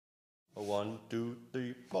1, 2,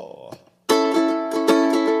 3, 4.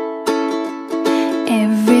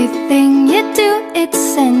 Everything you do, it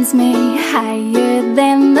sends me higher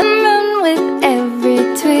than the moon. With every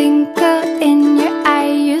twinkle in your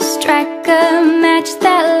eye, you strike a match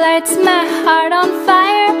that lights my heart on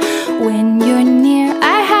fire. When you're near,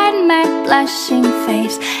 I hide my blushing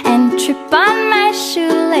face and trip on my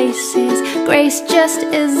shoelaces. Grace just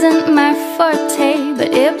isn't my forte,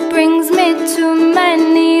 but it brings me to my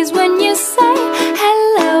knees when you say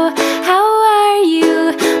hello. How are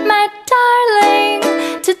you, my darling?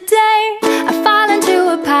 Today I fall into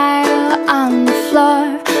a pile on the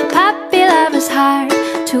floor. Puppy love is hard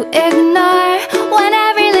to ignore. When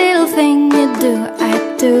every little thing you do, I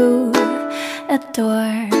do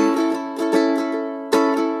adore.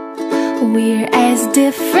 We're as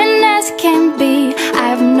different as can be.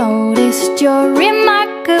 I've noticed you're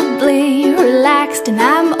remarkably relaxed and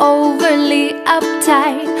I'm overly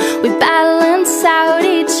uptight. We balance out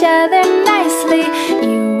each other nicely.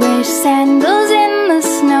 You wear sandals in the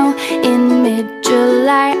snow in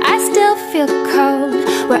mid-July. I still feel cold.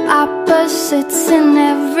 We're opposites in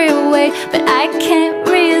every way, but I can't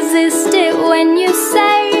resist it when you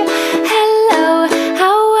say hello.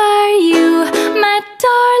 How are you, my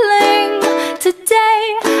darling? Today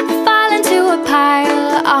I fall into a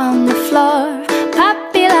pile on the floor.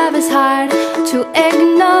 Puppy love is hard to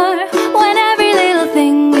ignore. When every little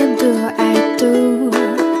thing you do, I do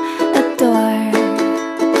adore.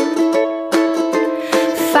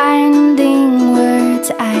 Finding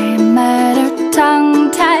words I mutter,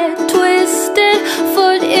 tongue-tied, twisted,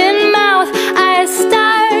 foot in mouth, I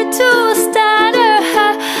start to stutter.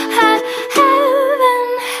 Heaven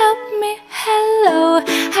help me, hello.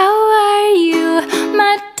 How are you,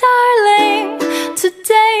 my darling?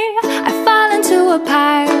 Today I fall into a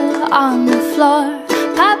pile on the floor.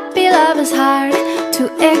 Puppy love is hard to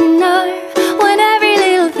ignore. When every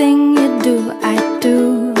little thing you do, I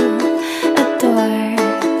do adore.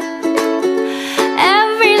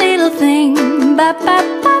 Every little thing, ba ba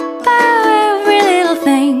ba ba. Every little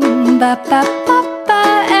thing, ba ba ba.